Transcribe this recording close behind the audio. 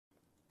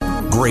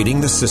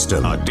Grading the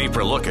System. A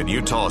deeper look at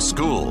Utah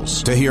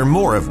schools. To hear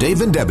more of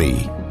Dave and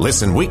Debbie,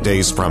 listen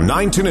weekdays from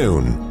 9 to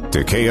noon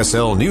to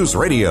KSL News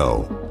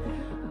Radio.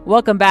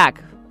 Welcome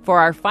back for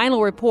our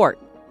final report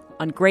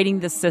on grading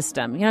the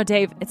system. You know,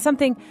 Dave, it's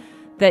something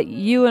that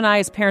you and I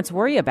as parents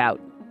worry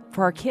about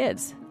for our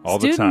kids. All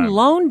the time. Student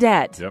loan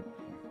debt. Yep.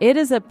 It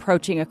is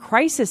approaching a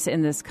crisis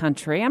in this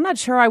country. I'm not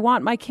sure I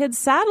want my kids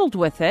saddled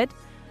with it.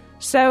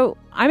 So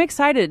I'm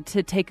excited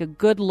to take a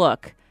good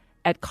look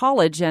at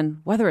college and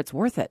whether it's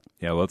worth it.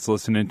 Yeah, let's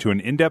listen into an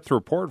in-depth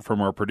report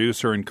from our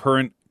producer and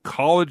current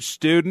college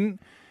student,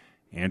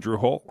 Andrew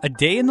Holt. A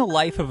day in the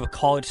life of a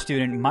college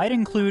student might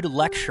include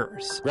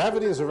lectures.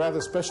 Gravity is a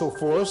rather special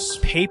force.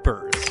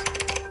 Papers.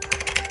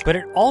 But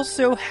it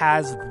also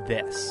has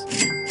this.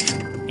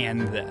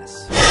 And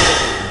this.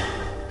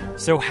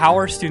 So how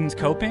are students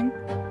coping?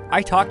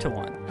 I talked to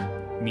one.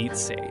 Meet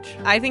Sage.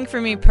 I think for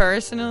me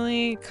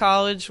personally,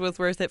 college was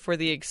worth it for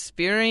the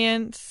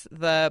experience,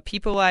 the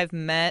people I've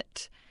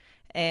met,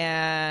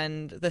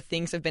 and the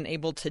things I've been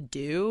able to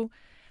do.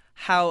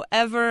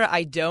 However,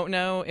 I don't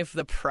know if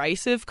the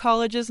price of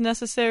college is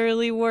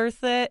necessarily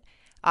worth it.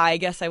 I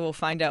guess I will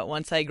find out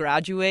once I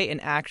graduate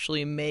and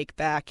actually make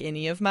back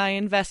any of my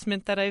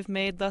investment that I've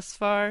made thus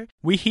far.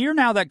 We hear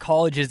now that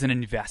college is an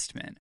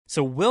investment.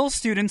 So will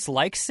students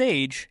like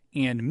Sage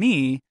and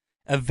me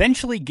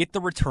eventually get the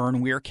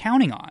return we are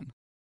counting on?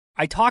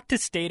 I talked to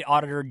State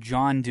Auditor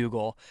John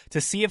Dougal to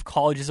see if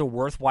college is a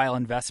worthwhile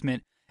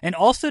investment, and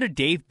also to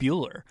Dave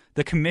Buehler,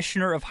 the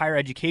Commissioner of Higher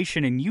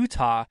Education in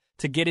Utah,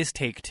 to get his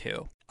take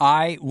too.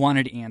 I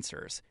wanted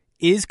answers.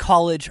 Is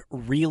college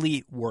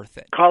really worth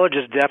it? College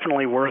is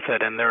definitely worth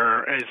it, and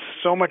there is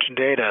so much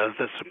data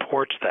that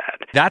supports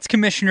that. That's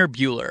Commissioner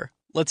Buehler.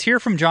 Let's hear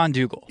from John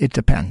Dougal. It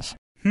depends.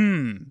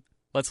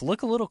 Let's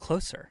look a little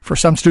closer. For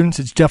some students,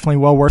 it's definitely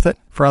well worth it.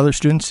 For other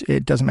students,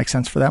 it doesn't make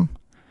sense for them.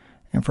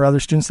 And for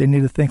other students, they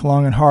need to think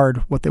long and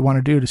hard what they want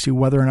to do to see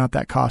whether or not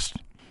that cost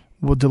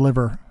will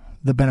deliver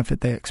the benefit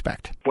they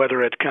expect.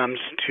 Whether it comes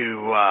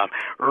to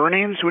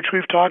earnings, which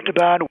we've talked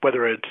about,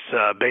 whether it's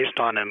based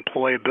on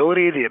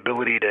employability, the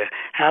ability to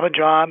have a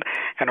job,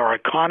 and our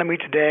economy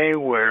today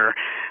where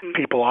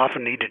people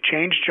often need to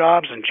change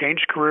jobs and change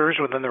careers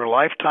within their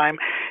lifetime,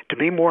 to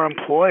be more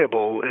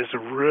employable is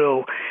a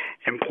real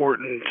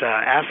important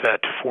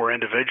asset for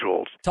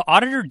individuals. To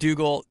Auditor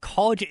Dougal,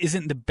 college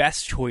isn't the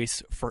best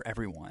choice for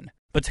everyone.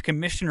 But to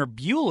Commissioner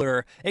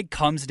Buehler, it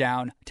comes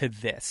down to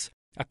this.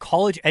 A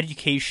college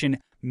education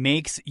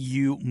makes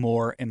you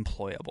more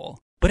employable.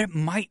 But it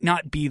might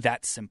not be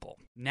that simple.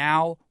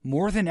 Now,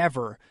 more than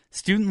ever,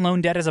 student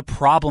loan debt is a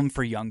problem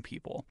for young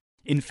people.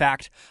 In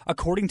fact,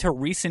 according to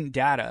recent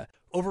data,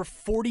 over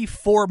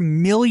 44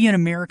 million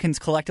Americans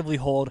collectively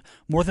hold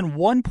more than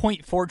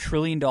 $1.4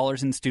 trillion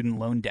in student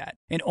loan debt.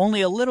 And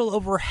only a little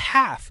over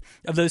half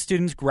of those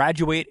students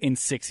graduate in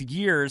 6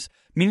 years,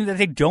 meaning that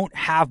they don't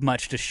have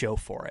much to show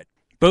for it.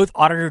 Both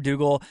Auditor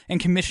Dougal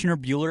and Commissioner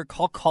Buehler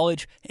call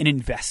college an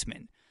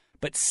investment.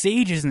 But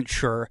Sage isn't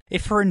sure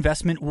if her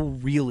investment will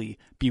really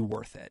be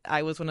worth it.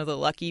 I was one of the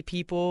lucky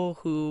people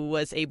who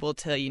was able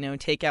to,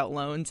 take out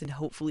loans and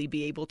hopefully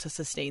be able to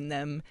sustain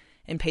them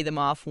and pay them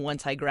off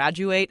once I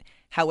graduate.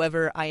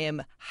 However, I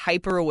am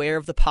hyper aware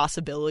of the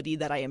possibility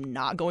that I am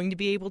not going to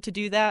be able to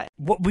do that.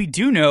 What we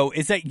do know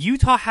is that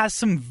Utah has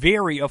some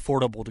very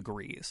affordable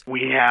degrees.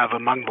 We have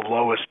among the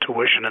lowest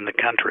tuition in the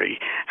country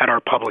at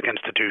our public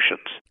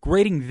institutions.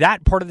 Grading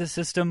that part of the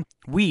system,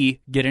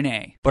 we get an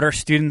A. But are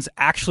students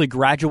actually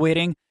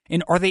graduating,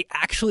 and are they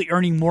actually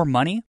earning more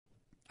money?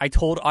 I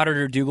told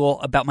Auditor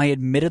Dougal about my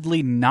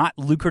admittedly not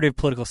lucrative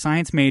political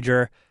science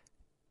major,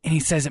 and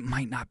he says it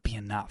might not be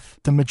enough.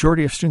 The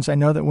majority of students I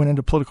know that went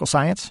into political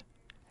science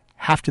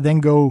have to then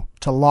go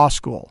to law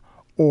school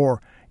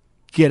or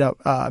get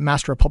a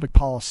Master of Public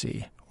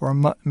Policy or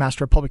a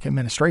Master of Public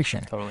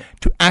Administration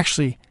to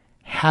actually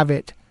have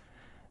it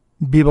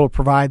be able to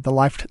provide the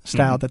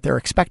lifestyle that they're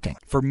expecting.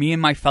 For me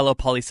and my fellow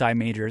poli-sci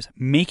majors,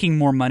 making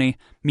more money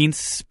means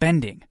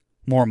spending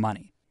more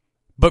money.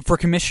 But for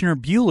Commissioner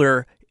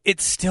Buehler,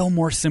 it's still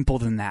more simple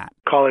than that.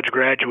 College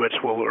graduates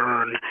will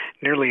earn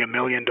nearly $1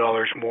 million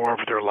more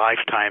over their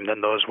lifetime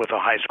than those with a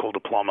high school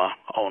diploma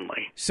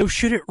only. So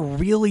should it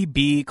really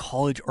be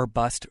college or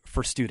bust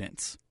for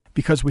students?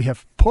 Because we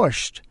have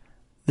pushed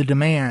the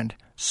demand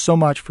so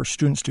much for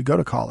students to go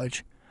to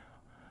college,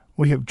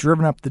 we have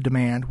driven up the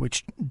demand,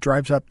 which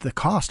drives up the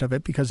cost of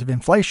it because of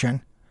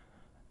inflation.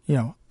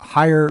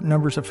 Higher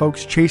numbers of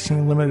folks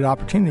chasing limited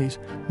opportunities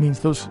means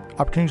those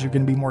opportunities are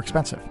going to be more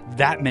expensive.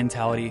 That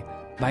mentality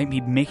might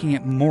be making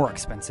it more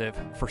expensive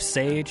for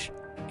Sage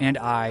and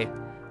I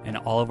and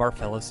all of our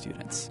fellow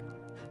students.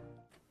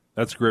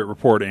 That's a great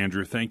report,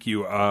 Andrew. Thank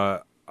you.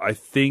 I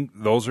think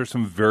those are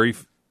some very,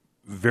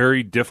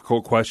 very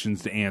difficult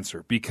questions to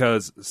answer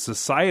because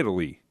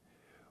societally,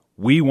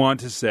 we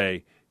want to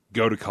say,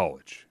 go to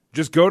college.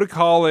 Just go to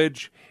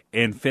college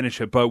and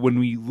finish it. But when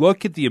we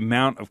look at the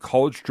amount of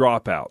college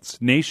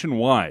dropouts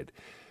nationwide,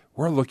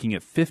 we're looking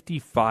at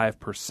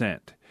 55%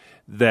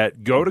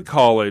 that go to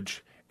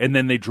college and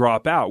then they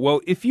drop out.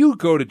 Well, if you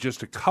go to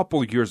just a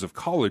couple years of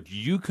college,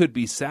 you could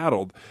be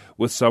saddled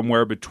with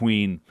somewhere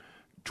between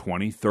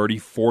 $20,000,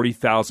 $30,000,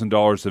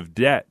 $40,000 of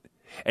debt.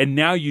 And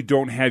now you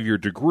don't have your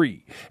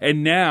degree.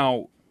 And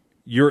now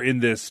you're in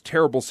this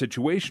terrible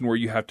situation where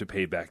you have to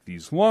pay back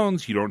these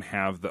loans. You don't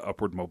have the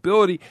upward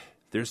mobility.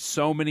 There's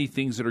so many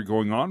things that are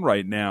going on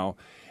right now.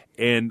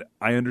 And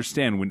I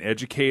understand when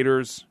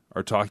educators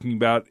are talking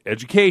about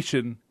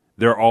education,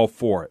 they're all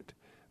for it.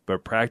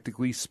 But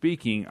practically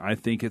speaking, I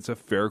think it's a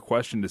fair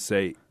question to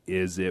say,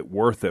 is it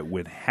worth it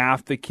when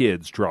half the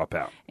kids drop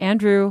out?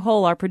 Andrew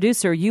Hull, our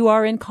producer, you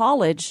are in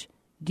college.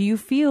 Do you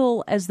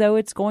feel as though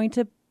it's going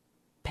to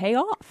pay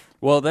off?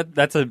 Well,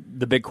 that's the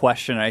big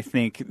question. I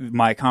think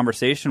my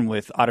conversation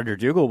with Auditor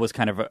Dougal was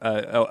kind of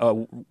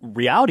a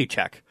reality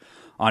check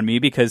on me,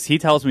 because he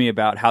tells me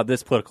about how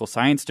this political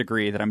science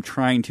degree that I'm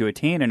trying to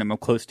attain and I'm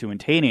close to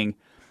attaining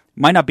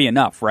might not be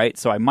enough, right?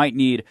 So I might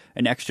need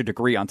an extra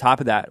degree on top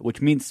of that,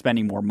 which means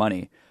spending more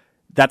money.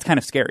 That's kind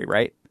of scary,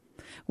 right?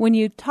 When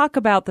you talk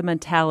about the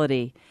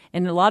mentality,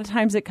 and a lot of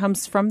times it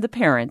comes from the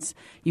parents,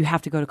 you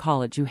have to go to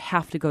college, you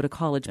have to go to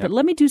college. Yep. But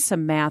let me do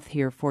some math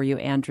here for you,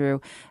 Andrew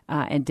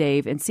and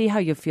Dave, and see how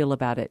you feel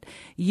about it.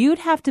 You'd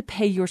have to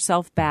pay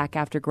yourself back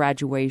after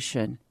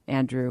graduation,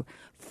 Andrew,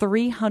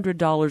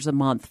 $300 a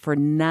month for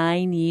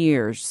 9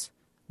 years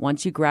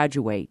once you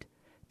graduate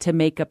to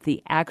make up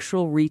the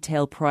actual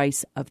retail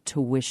price of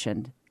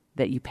tuition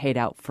that you paid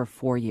out for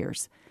 4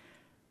 years.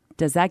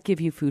 Does that give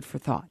you food for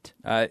thought?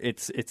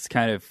 It's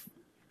kind of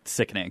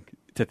sickening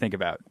to think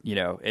about. You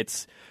know,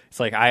 it's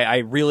like I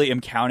really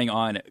am counting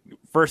on,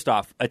 first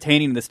off,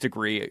 attaining this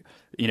degree,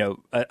 you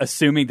know,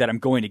 assuming that I'm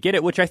going to get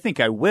it, which I think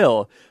I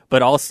will,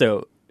 but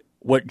also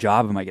what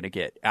job am I going to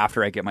get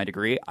after I get my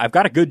degree? I've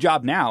got a good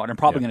job now, and I'm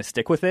probably going to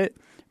stick with it,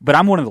 but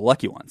I'm one of the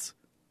lucky ones.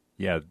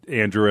 Yeah,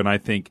 Andrew, and I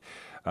think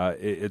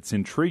it's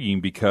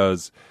intriguing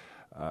because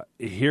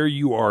here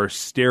you are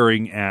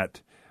staring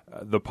at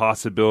the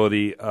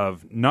possibility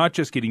of not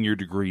just getting your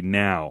degree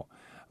now,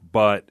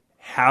 but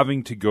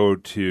having to go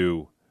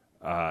to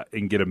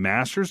and get a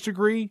master's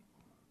degree.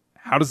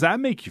 How does that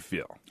make you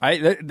feel?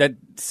 That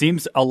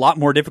seems a lot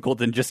more difficult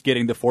than just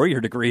getting the 4-year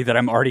degree that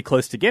I'm already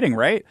close to getting,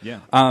 right? Yeah.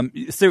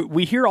 So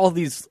we hear all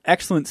these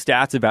excellent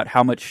stats about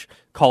how much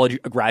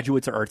college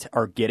graduates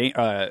are getting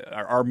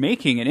are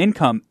making an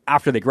income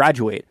after they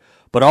graduate,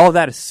 but all of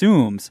that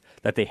assumes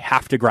that they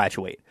have to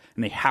graduate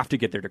and they have to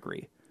get their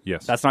degree.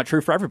 Yes. That's not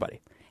true for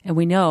everybody. And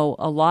we know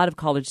a lot of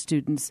college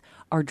students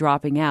are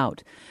dropping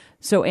out.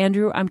 So,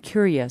 Andrew, I'm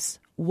curious,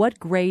 what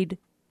grade,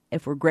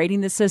 if we're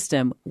grading the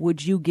system,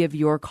 would you give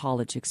your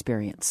college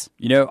experience?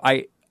 You know,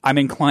 I'm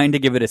inclined to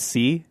give it a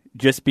C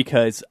just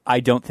because I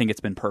don't think it's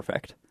been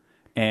perfect.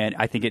 And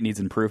I think it needs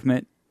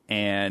improvement.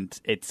 And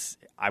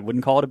I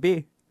wouldn't call it a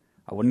B.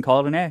 I wouldn't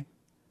call it an A.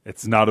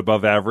 It's not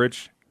above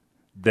average.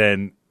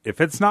 Then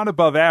if it's not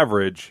above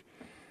average,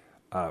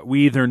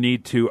 we either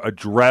need to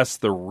address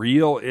the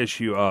real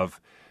issue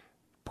of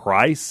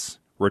price,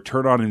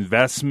 return on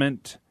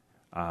investment,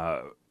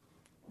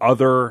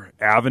 other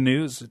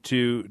avenues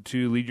to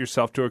lead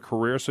yourself to a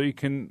career so you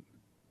can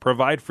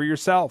provide for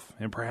yourself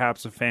and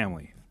perhaps a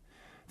family.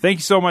 Thank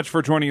you so much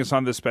for joining us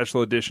on this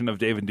special edition of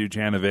Dave and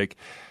Dujanovic.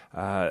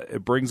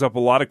 It brings up a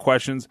lot of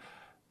questions.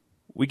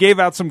 We gave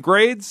out some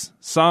grades,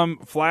 some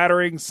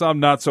flattering, some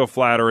not so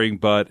flattering,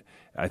 but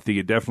I think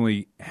it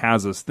definitely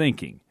has us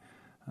thinking.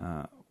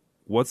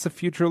 What's the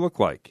future look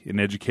like in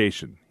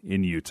education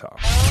in Utah?